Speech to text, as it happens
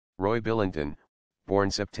Roy Billinton,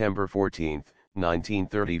 born September 14,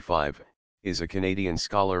 1935, is a Canadian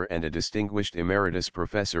scholar and a distinguished emeritus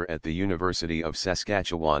professor at the University of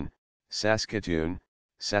Saskatchewan, Saskatoon,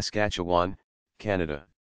 Saskatchewan, Canada.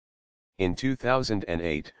 In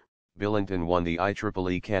 2008, Billinton won the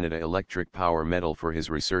IEEE Canada Electric Power Medal for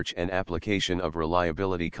his research and application of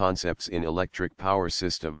reliability concepts in electric power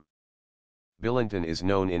system. Billinton is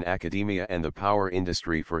known in academia and the power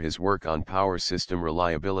industry for his work on power system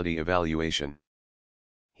reliability evaluation.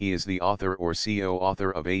 He is the author or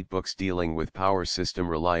co-author of 8 books dealing with power system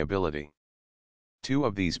reliability. 2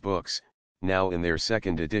 of these books, now in their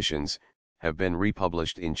second editions, have been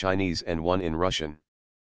republished in Chinese and 1 in Russian.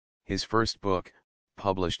 His first book,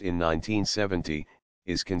 published in 1970,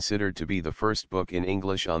 is considered to be the first book in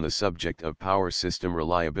English on the subject of power system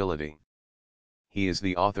reliability. He is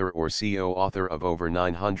the author or co-author of over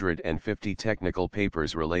 950 technical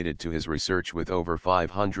papers related to his research with over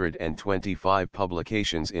 525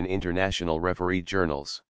 publications in international refereed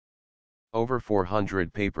journals. Over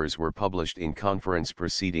 400 papers were published in conference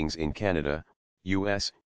proceedings in Canada,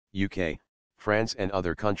 US, UK, France and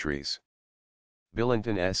other countries.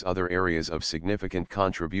 Billinton's other areas of significant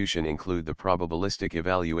contribution include the probabilistic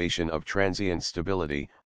evaluation of transient stability,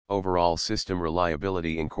 overall system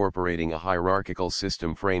reliability incorporating a hierarchical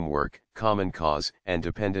system framework, common cause and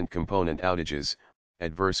dependent component outages,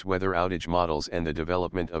 adverse weather outage models and the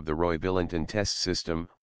development of the Roy-Billinton test system,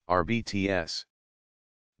 RBTS.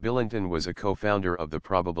 Billinton was a co-founder of the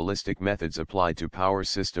Probabilistic Methods Applied to Power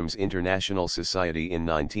Systems International Society in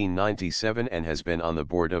 1997 and has been on the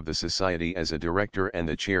board of the society as a director and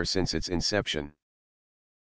the chair since its inception.